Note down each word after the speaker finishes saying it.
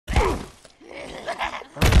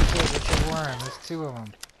worm. There's two of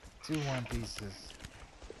them. Two worm pieces.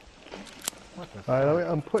 What the fuck? Alright,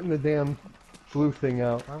 I'm putting the damn blue thing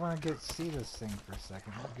out. I want to see this thing for a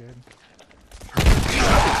second. We're good. Oh,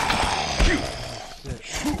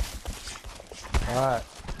 shit. Alright.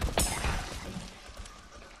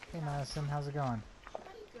 Hey Madison, how's it going?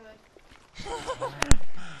 Pretty good.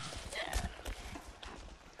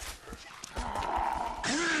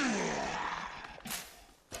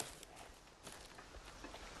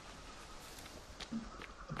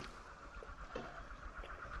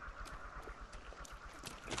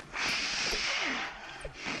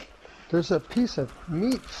 There's a piece of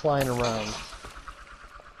meat flying around.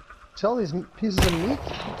 See all these pieces of meat?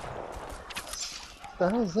 What the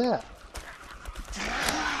hell is that?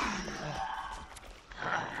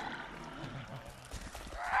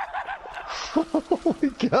 Holy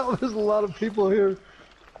cow, there's a lot of people here.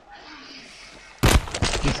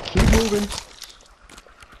 Just keep moving.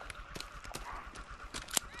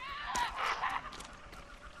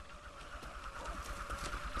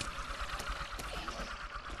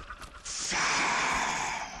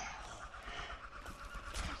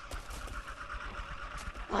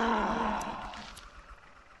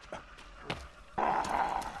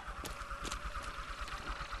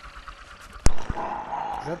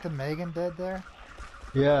 Is that the Megan dead there?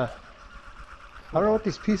 Yeah. I don't know what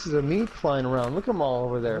these pieces of meat flying around. Look at them all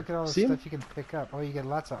over there. Look at all the See 'em? stuff you can pick up. Oh, you get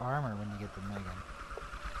lots of armor when you get the Megan.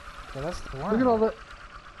 Yeah, that's the worm. Look at all that.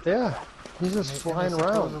 Yeah. He's just flying they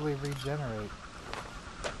around. supposedly regenerate.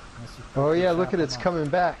 Oh yeah, look chop at it, it's them up. coming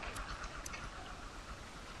back.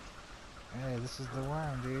 Hey, this is the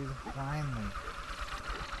worm, dude. Finally.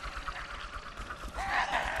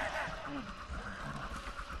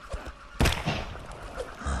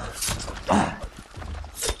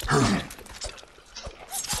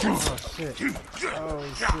 Oh shit. Holy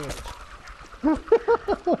shit.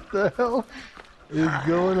 What the hell is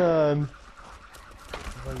going on?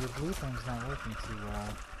 Well, your blue thing's not working too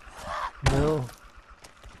well. No.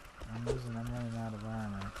 I'm running out of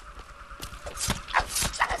armor.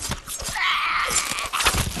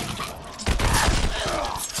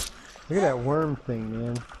 Look at that worm thing,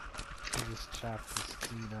 man. You just chop this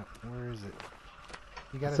dude up. Where is it?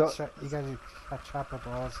 You gotta chop up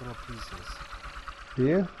all its little pieces. Do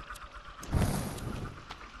you?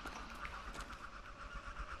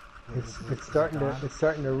 Wait, It's starting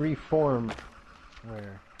to reform.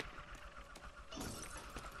 Where?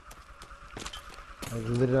 I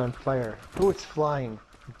lit it on fire. Oh, it's flying.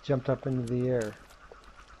 It jumped up into the air.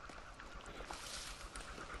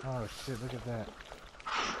 Oh shit, look at that.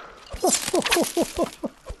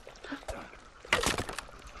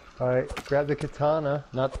 Alright, grab the katana,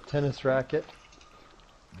 not the tennis racket.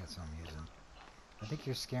 That's what I'm using. I think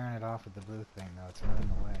you're scaring it off with the blue thing though, it's running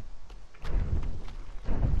away.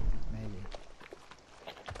 Maybe.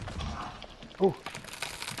 Oh,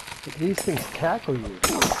 these things tackle you. Oh no,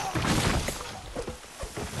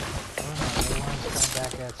 the worm's coming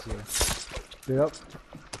back at you. Yep.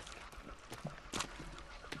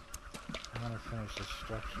 I want to finish the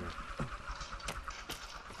structure.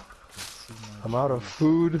 I'm out of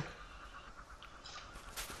food.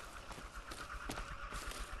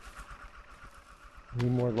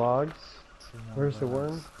 Need more logs. Where's the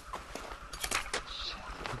worm?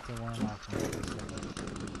 Get the worm off me.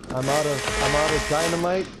 I'm out of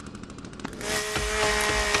dynamite.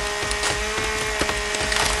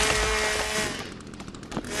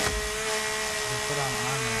 Put on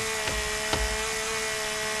armor.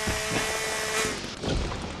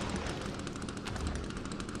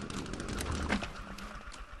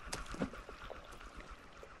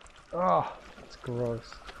 Oh, it's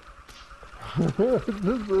gross.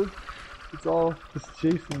 It's all just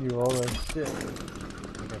chasing you, all that shit. I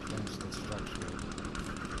think I finished the structure.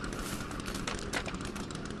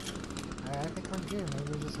 I think we're good.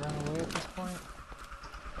 Maybe we just run away at this point.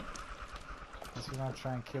 Guess we don't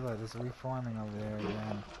try and kill it. It's reforming over there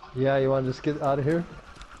again. Yeah, you want to just get out of here?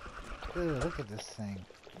 Ew, look at this thing.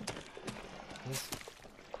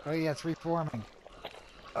 Oh yeah, it's reforming.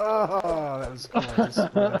 Oh, that was cool. I just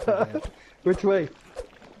split up again. Which way?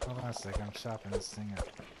 Hold on a sec, I'm chopping this thing up.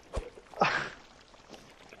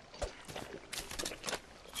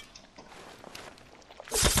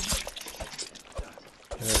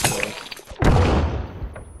 There it goes.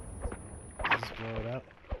 Just blow it up.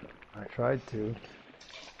 I tried to.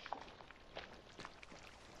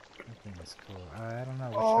 That thing is cool. I don't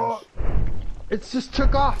know. Oh, it just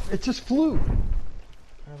took off. It just flew.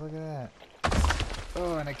 Oh, look at that.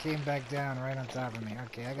 Oh, and it came back down right on top of me.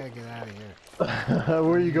 Okay, I gotta get out of here.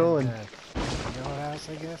 Where are you going? Your house,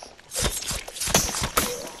 I guess?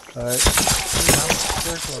 Alright.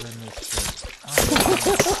 circled in this shit.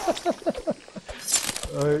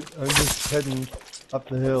 Oh, Alright, I'm just heading up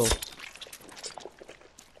the hill.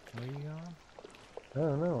 where are you going? I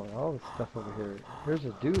don't know, all this stuff over here. There's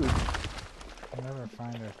a dude. I'll never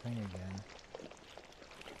find our thing again.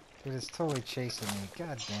 Dude, it's totally chasing me.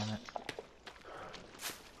 God damn it.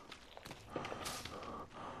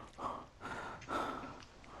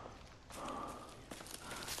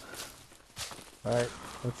 Alright,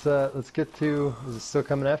 let's get to, is it still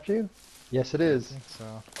coming after you? Yes it I is. think so.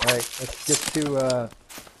 Alright, let's get to A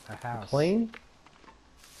the house. plane.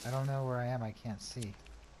 I don't know where I am. I can't see.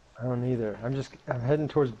 I don't either. I'm heading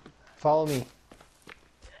towards, follow me.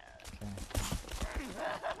 Okay.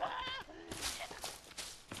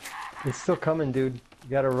 It's still coming, dude. You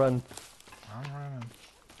gotta run. I'm running.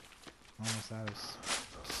 Almost out of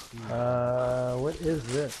speed. What is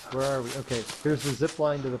this? Where are we? Okay, here's the zip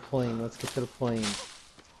line to the plane. Let's get to the plane.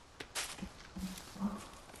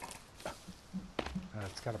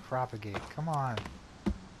 It's gotta propagate. Come on.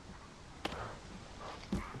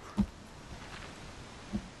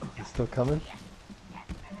 It's still coming?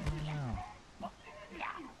 No.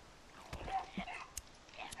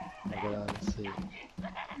 I get on and see.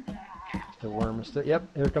 The worm is still.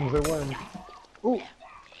 Yep, here comes the worm. Ooh!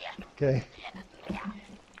 Okay.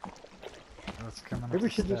 Oh, it's coming up Maybe we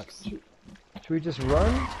the should steps. should we just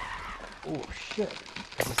run? Oh shit.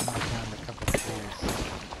 I just knocked down a couple of trees.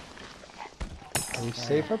 Are we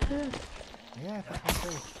safe up here? Yeah, I think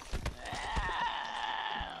we're safe.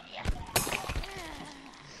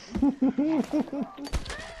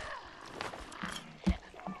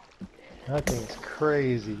 That thing is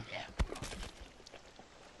crazy.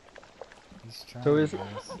 He's trying, So guys.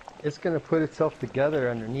 it's gonna put itself together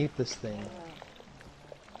underneath this thing.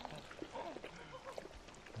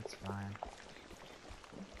 That's fine.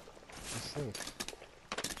 We're safe.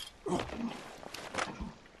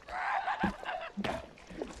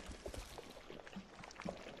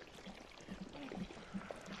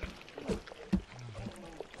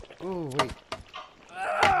 Oh, wait.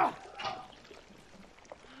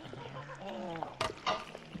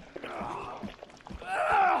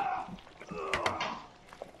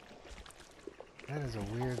 That is a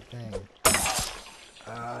weird thing.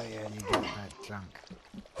 Oh, yeah, you get that junk.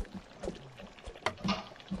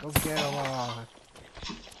 Go get them all.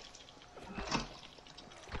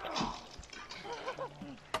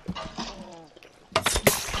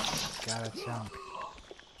 Got a chunk.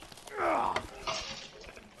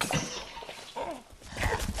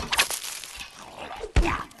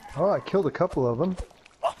 Oh, I killed a couple of them.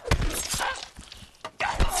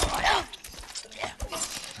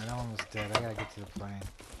 I'm almost dead. I gotta get to the plane.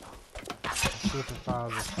 Let's see if it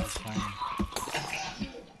follows us to the plane.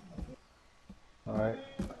 Alright.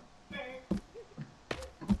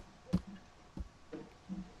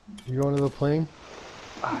 You going to the plane?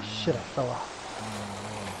 Ah, shit, I fell off.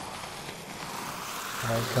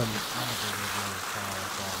 Alright, coming.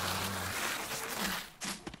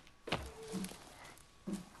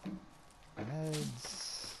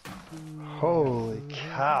 Meds. Holy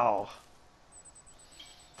cow.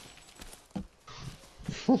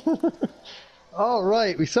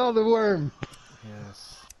 Alright, we saw the worm.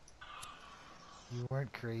 Yes. You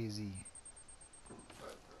weren't crazy.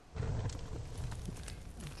 I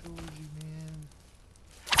told you, man.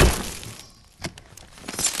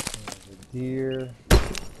 There's a deer.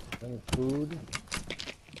 Any food?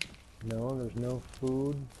 No, there's no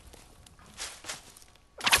food.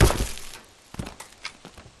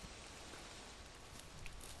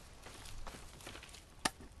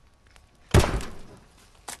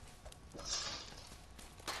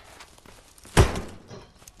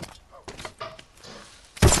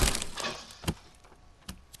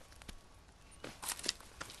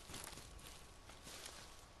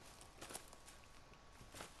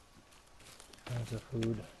 There's the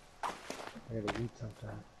food. I gotta eat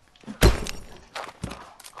sometime.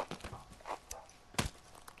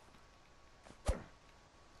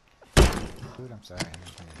 Food, I'm sorry. I didn't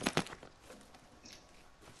hear you.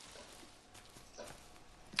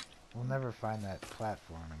 We'll never find that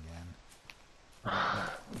platform again.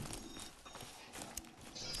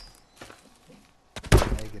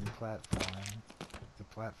 Megan platform. The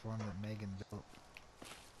platform that Megan built.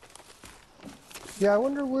 Yeah, I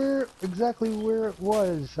wonder exactly where it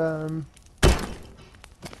was. We'll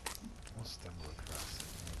stumble across it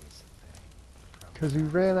maybe someday. Because we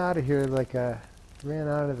ran out of here ran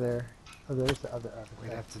out of there. Oh, there's the other artifact.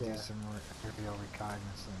 We'd have to yeah. do some more aerial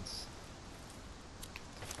reconnaissance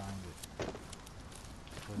to find it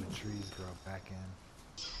before the trees grow back in.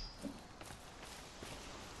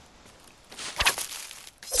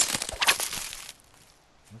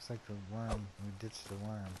 Looks like the worm. We ditched the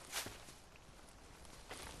worm.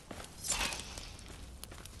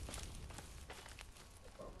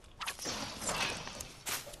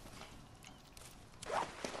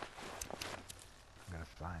 I'm gonna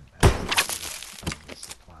find the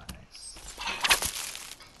supplies.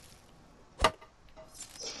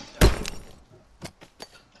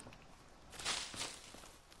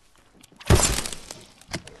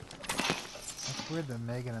 That's weird that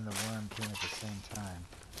Megan and the worm came at the same time.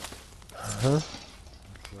 Huh?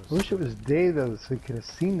 I wish it was day though, so we could have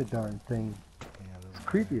seen the darn thing. Yeah, It's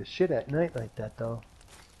creepy as shit at night like that though.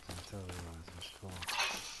 It totally was. It was cool.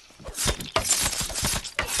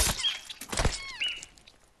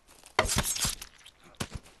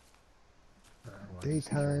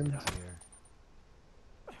 Daytime.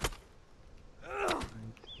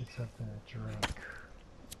 Get something to drink.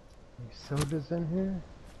 Any sodas in here?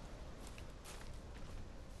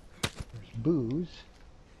 There's booze.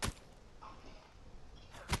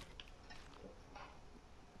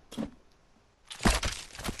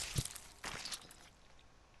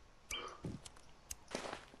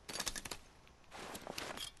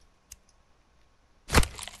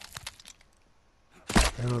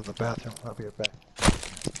 I go to the bathroom. I'll be right back.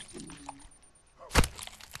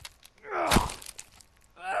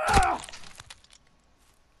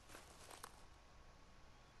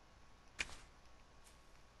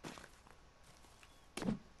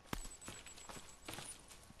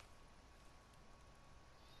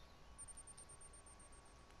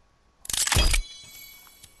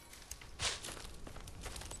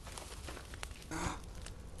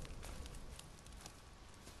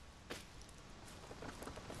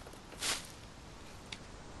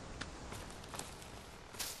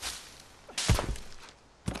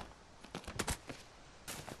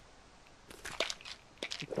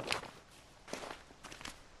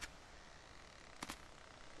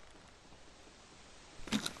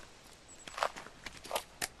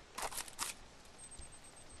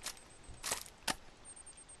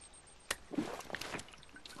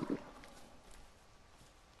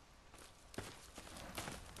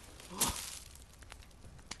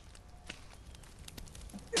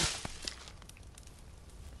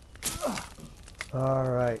 All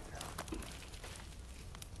right.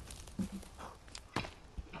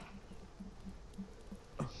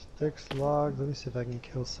 Sticks, logs. Let me see if I can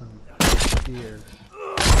kill some deers.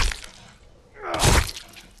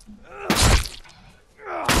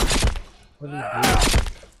 What do you do?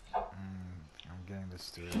 I'm getting the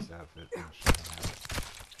steward's outfit. I'm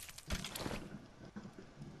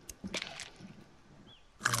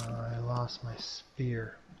sure I lost my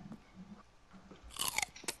spear.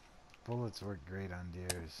 bullets work great on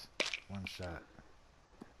deers. One shot.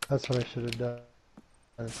 That's what I should have done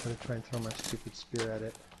instead of trying to throw my stupid spear at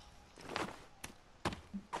it.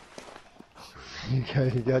 You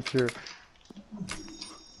got your...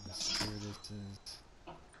 The stewardess is...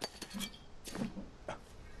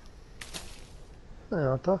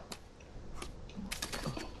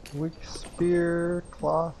 Weak spear,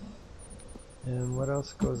 cloth, and what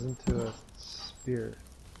else goes into a spear?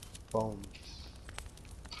 Bones.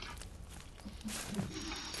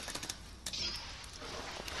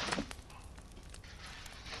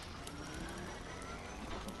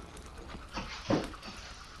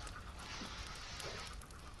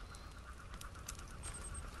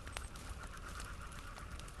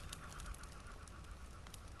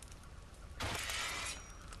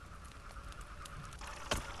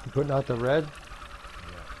 You putting out the red?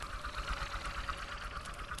 Yeah.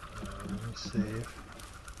 Let me save.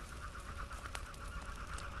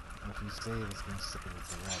 If you save, it's gonna stick with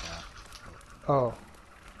the red out. Oh.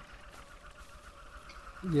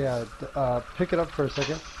 Yeah, pick it up for a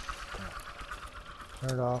second. Yeah.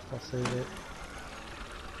 Turn it off, I'll save it.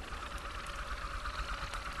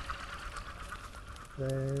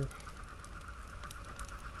 Save.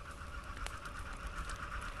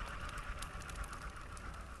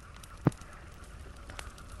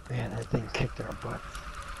 Man, that thing kicked our butts.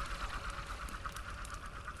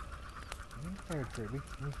 We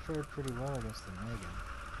fared pretty well against the Megan.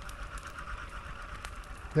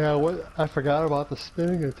 Yeah, I forgot about the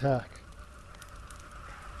spinning attack.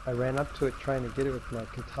 I ran up to it trying to get it with my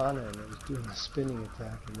katana and it was doing a spinning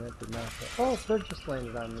attack and that did not go. Oh, a bird just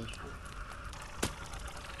landed on me.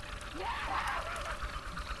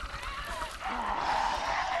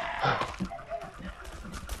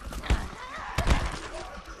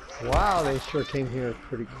 Wow, they sure came here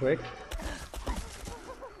pretty quick.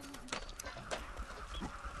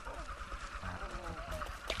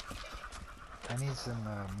 I need some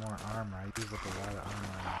more armor. I used up a lot of armor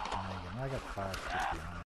on Megan. I got 550 armor.